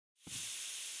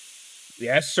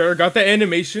Yes, sir. Got the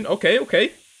animation. Okay,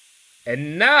 okay.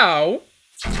 And now...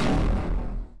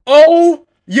 Oh,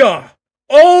 yeah.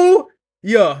 Oh,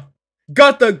 yeah.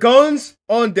 Got the guns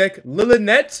on deck.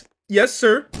 Lillinette. Yes,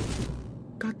 sir.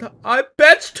 Got the eye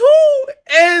patch too.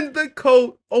 And the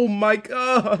coat. Oh my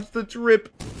gosh. The drip.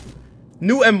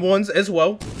 New M1s as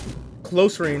well.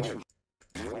 Close range.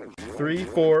 3,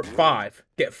 4, 5.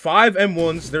 Get 5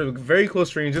 M1s. They're very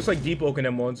close range, just like Deep Oak and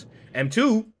M1s.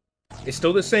 M2 is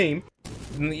still the same.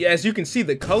 As you can see,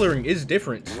 the coloring is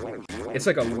different. It's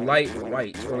like a light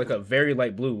white or like a very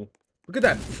light blue. Look at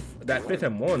that 5th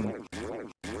M1.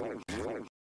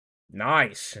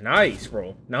 Nice, nice,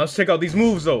 bro. Now let's check out these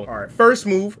moves, though. All right, first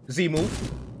move, Z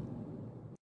move.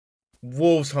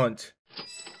 Wolves Hunt.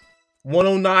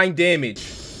 109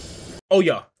 damage. Oh,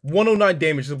 yeah. 109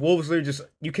 damage. The wolves literally just...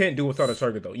 You can't do without a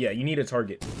target, though. Yeah, you need a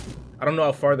target. I don't know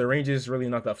how far the range is. Really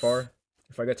not that far.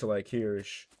 If I get to, like,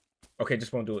 here-ish. Okay,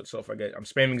 just won't do it. So if I get... I'm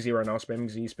spamming Z right now. Spamming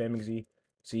Z, spamming Z.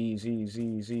 Z, Z,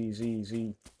 Z, Z, Z,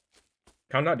 Z.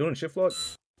 I'm not doing shift lock.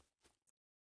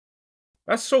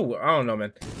 That's so... I don't know,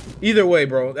 man. Either way,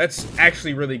 bro. That's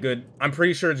actually really good. I'm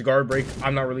pretty sure it's guard break.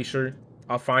 I'm not really sure.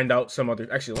 I'll find out some other...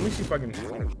 Actually, let me see if I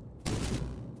can...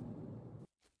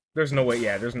 There's no way,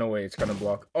 yeah, there's no way it's gonna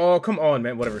block. Oh, come on,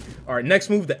 man, whatever. Alright, next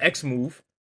move, the X move.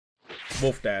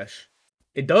 Wolf Dash.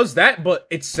 It does that, but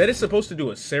it said it's supposed to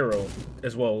do a Sero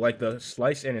as well, like the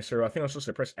slice and a Sero. I think I'm supposed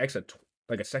to press X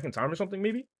like a second time or something,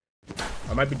 maybe?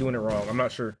 I might be doing it wrong, I'm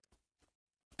not sure.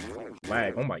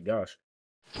 Lag, oh my gosh.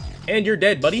 And you're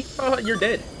dead, buddy. You're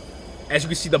dead. As you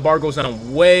can see, the bar goes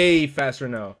down way faster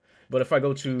now. But if I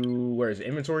go to, where is it,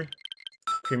 inventory?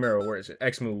 Primero, where is it?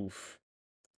 X move.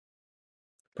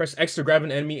 Press X to grab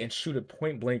an enemy and shoot a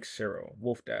point-blank Sero.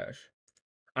 Wolf Dash.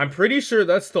 I'm pretty sure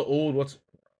that's the old, what's...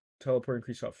 Teleport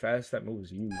increase how fast that move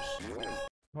is used.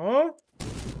 Huh?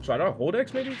 So I don't hold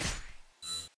X, maybe?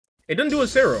 It doesn't do a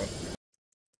Sero.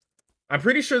 I'm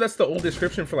pretty sure that's the old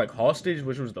description for, like, Hostage,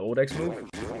 which was the old X move.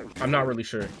 I'm not really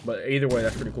sure. But either way,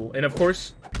 that's pretty cool. And, of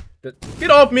course... Get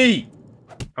off me!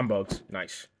 I'm bugged.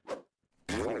 Nice.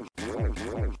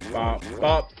 Bop,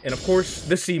 bop. And, of course,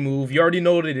 the C move. You already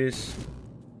know what it is.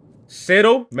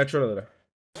 Cero Metroletta.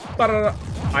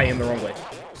 I am the wrong way.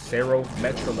 Cero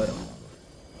Metroletta.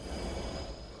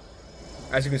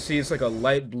 As you can see, it's like a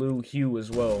light blue hue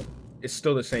as well. It's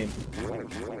still the same.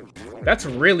 That's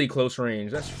really close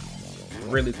range. That's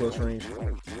really close range.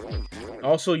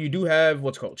 Also, you do have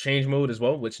what's called change mode as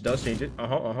well, which does change it.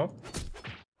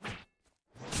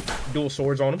 Dual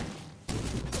swords on him.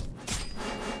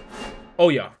 Oh,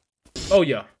 yeah. Oh,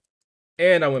 yeah.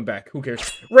 And I went back. Who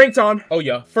cares? Ranked on. Oh,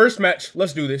 yeah. First match.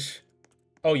 Let's do this.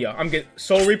 Oh, yeah. I'm getting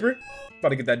Soul Reaper. About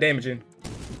to get that damage in.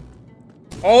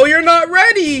 Oh, you're not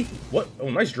ready. What? Oh,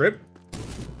 nice drip.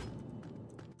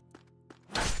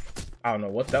 I don't know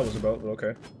what that was about, but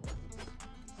okay.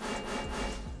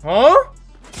 Huh?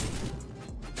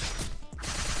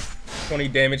 20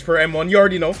 damage per M1. You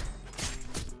already know.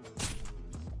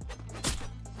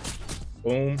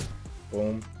 Boom.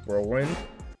 Boom. Whirlwind.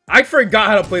 I forgot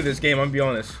how to play this game, I'm gonna be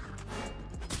honest.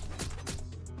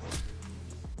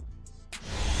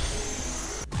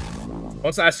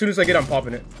 As soon as I get, I'm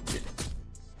popping it.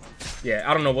 Yeah,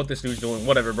 I don't know what this dude's doing.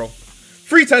 Whatever, bro.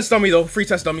 Free test dummy, though. Free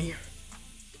test dummy.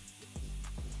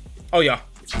 Oh, yeah.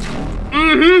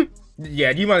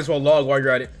 Yeah, you might as well log while you're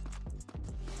at it.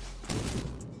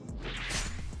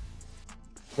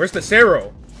 Where's the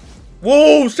Sero?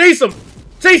 Whoa, chase him!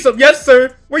 Chase him! Yes,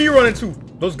 sir! Where you running to?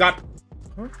 Those got...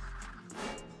 Huh?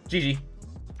 GG.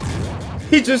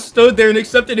 He just stood there and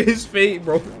accepted his fate,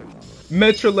 bro.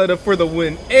 Metroletta for the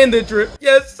win. And the drip.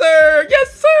 Yes, sir!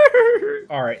 Yes, sir!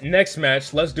 Alright, next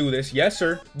match. Let's do this. Yes,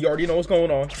 sir. You already know what's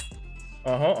going on.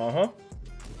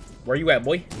 Where you at,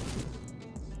 boy?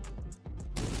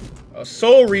 A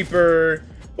Soul Reaper.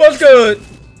 What's good?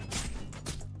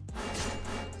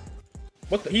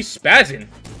 What the? He's spazzing.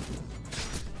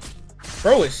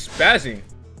 Bro is spazzing.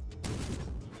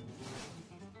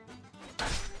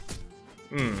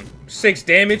 6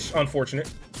 damage.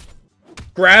 Unfortunate.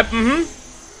 Grab.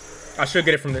 I should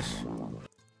get it from this.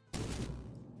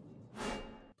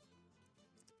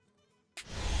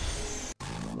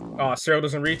 Oh, Cero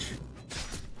doesn't reach.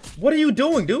 What are you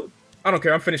doing, dude? I don't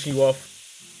care. I'm finishing you off.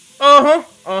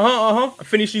 I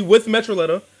finish you with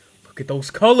Metroletta. Look at those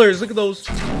colors. Look at those.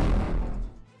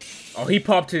 Oh, he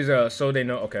popped his, so they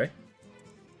know. Okay.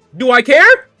 Do I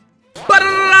care?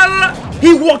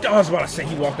 He walked out. I was about to say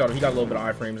he walked out. He got a little bit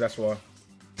of iframes. That's why.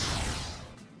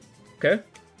 Okay.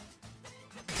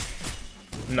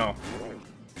 No.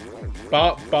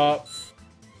 Bop, bop.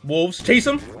 Wolves. Chase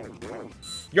him.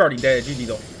 You're already dead. GG,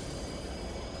 though.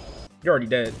 You're already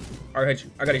dead. Alright, hit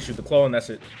you. I gotta shoot the claw and that's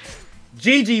it.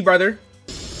 GG, brother.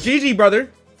 GG,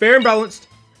 brother. Fair and balanced.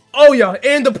 Oh, yeah.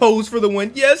 And the pose for the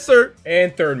win. Yes, sir.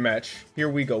 And third match. Here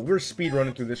we go. We're speed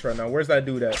running through this right now. Where's that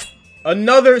dude at?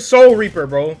 Another Soul Reaper,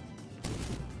 bro.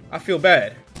 I feel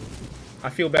bad. I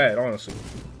feel bad, honestly.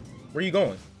 Where you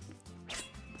going?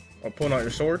 Oh, pulling out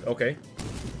your sword? Okay.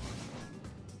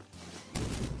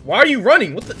 Why are you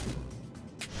running? What the...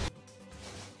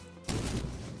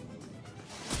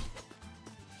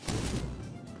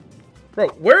 Bro,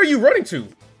 where are you running to?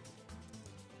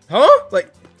 Huh?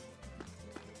 Like...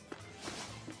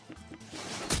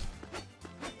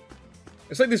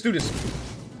 It's like this dude is...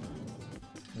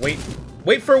 Wait.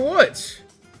 Wait for what?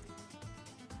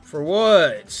 For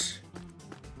what?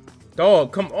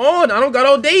 Dog, come on. I don't got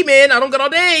all day, man. I don't got all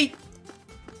day.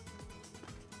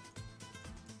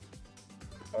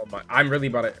 Oh my, I'm really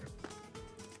about it.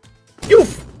 You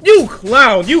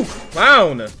clown. You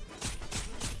clown. You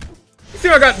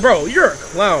think I got, bro, you're a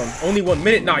clown. Only 1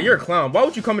 minute. Nah, you're a clown. Why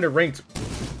would you come into ranked?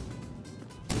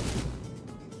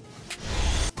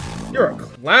 You're a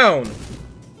clown.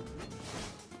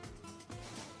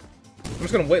 I'm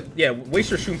just gonna wait. Yeah,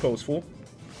 waste your shooting pose, fool.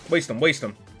 Waste them, waste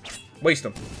them. Waste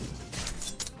them.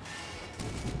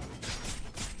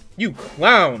 You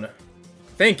clown.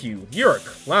 Thank you. You're a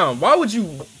clown. Why would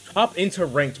you hop into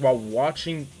ranked while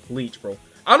watching Bleach, bro?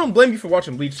 I don't blame you for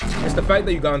watching Bleach. It's the fact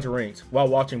that you got into ranked while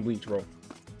watching Bleach, bro.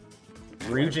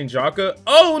 Ryujin Jaka.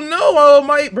 Oh no!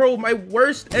 Oh my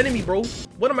worst enemy, bro.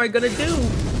 What am I gonna do?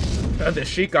 The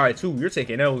Shikai too. You're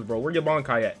taking L's, bro. Where your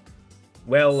Bankai at?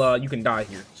 Well, you can die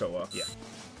here. So, yeah.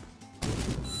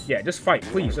 Yeah, just fight,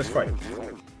 please. Just fight.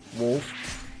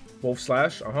 Wolf. Wolf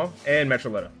slash. And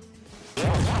Metroletta.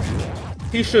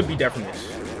 He should be dead from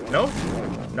this. No?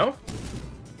 No?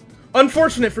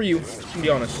 Unfortunate for you, to be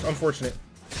honest. Unfortunate.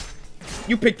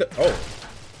 You picked the... Oh.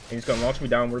 And he's gonna launch me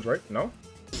downwards, right? No?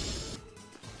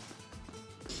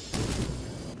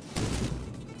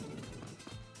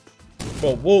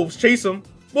 Well, wolves, chase him.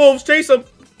 Wolves, chase him.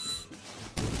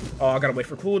 Oh, I gotta wait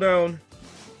for cooldown.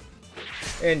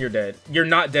 And you're dead. You're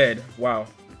not dead. Wow.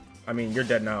 I mean, you're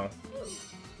dead now.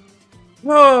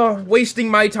 Oh, wasting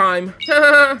my time.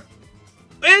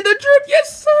 And the drip,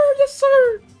 yes sir, yes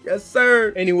sir, yes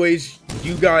sir. Anyways,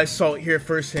 you guys saw it here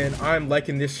firsthand. I'm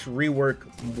liking this rework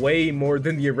way more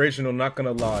than the original, not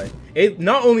gonna lie. It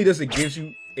not only does it gives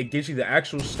you the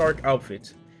actual Starrk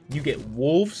outfit. You get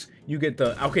wolves, you get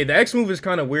the... Okay, the X move is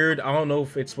kind of weird. I don't know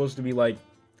if it's supposed to be like,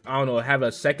 I don't know, have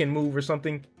a second move or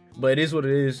something. But it is what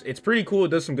it is. It's pretty cool. It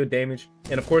does some good damage.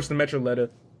 And of course, the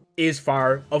Metroletta is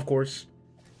fire, of course.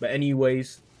 But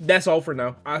anyways, that's all for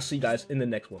now. I'll see you guys in the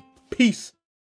next one. Peace.